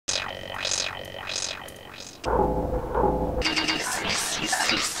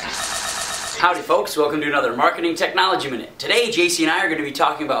Howdy folks, welcome to another Marketing Technology Minute. Today JC and I are going to be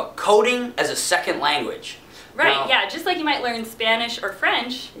talking about coding as a second language. Right, now, yeah, just like you might learn Spanish or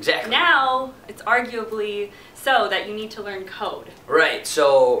French, exactly. Now it's arguably so that you need to learn code. Right,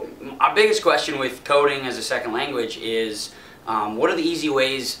 so our biggest question with coding as a second language is what are the easy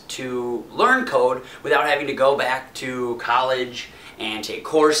ways to learn code without having to go back to college and take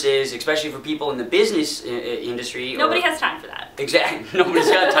courses, especially for people in the business industry. Nobody has time for that. Exactly. Nobody's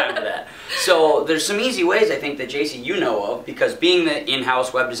got time for that. So there's some easy ways I think that JC you know of, because being the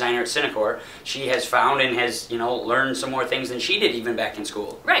in-house web designer at Synacor, she has found and has, learned some more things than she did even back in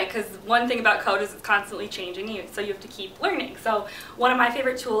school. Right, because one thing about code is it's constantly changing, so you have to keep learning. So one of my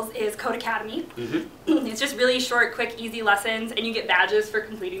favorite tools is Code Academy. Mm-hmm. It's just really short, quick, easy lessons, and you get badges for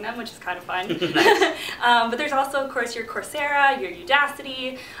completing them, which is kind of fun. Nice. But there's also, of course, your Coursera, your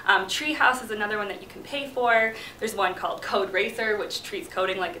Udacity. Treehouse is another one that you can pay for. There's one called Code Racer, which treats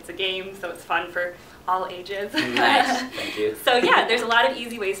coding like it's a game, so it's fun for all ages. Nice, thank you. So yeah, there's a lot of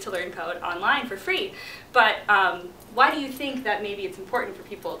easy ways to learn code online for free. But why do you think that maybe it's important for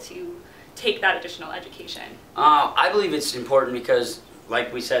people to take that additional education? I believe it's important because,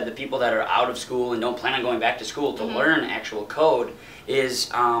 like we said, the people that are out of school and don't plan on going back to school to learn actual code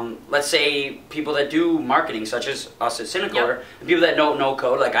is, let's say, people that do marketing, such as us at Synacor, the people that don't know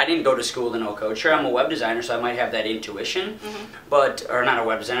code. Like, I didn't go to school to know code. Sure, I'm a web designer, so I might have that intuition, or not a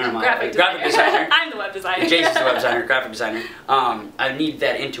web designer, I'm a graphic designer. I'm the web designer. Jason's the web designer, graphic designer. I need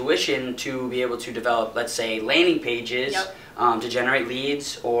that intuition to be able to develop, let's say, landing pages to generate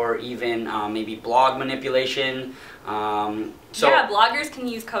leads, or even maybe blog manipulation. Yeah, bloggers can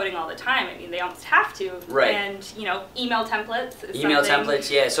use coding all the time. I mean, they almost have to. Right. And, email templates is Email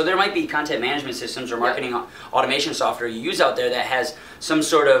templates, yeah. So there might be content management systems or marketing automation software you use out there that has some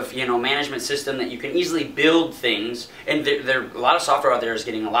sort of, management system that you can easily build things. And there a lot of software out there is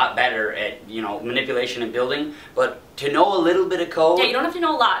getting a lot better at, manipulation and building. But to know a little bit of code... Yeah, you don't have to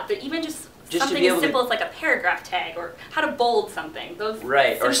know a lot, but even just something as simple as like a paragraph tag, or how to bold something. Those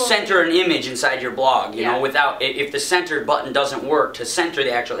or center an image inside your blog. You know, without, if the center button doesn't work to center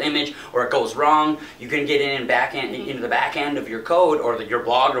the actual image, or it goes wrong, you can get in and into the back end of your code or your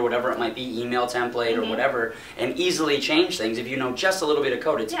blog or whatever it might be, email template or whatever, and easily change things if you know just a little bit of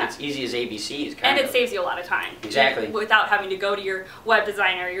code. It's easy as ABCs. And it saves you a lot of time. Exactly. Without having to go to your web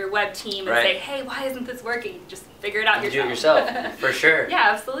designer, your web team, and say, hey, why isn't this working? You just figure it out yourself. Do it yourself, for sure. Yeah,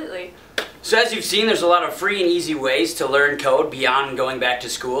 absolutely. So as you've seen, there's a lot of free and easy ways to learn code beyond going back to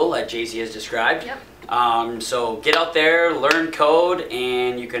school, like JC has described. Yep. So get out there, learn code,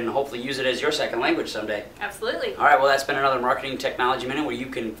 and you can hopefully use it as your second language someday. Absolutely. All right, well, that's been another Marketing Technology Minute, where you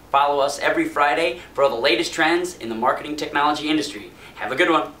can follow us every Friday for all the latest trends in the marketing technology industry. Have a good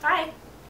one. Bye.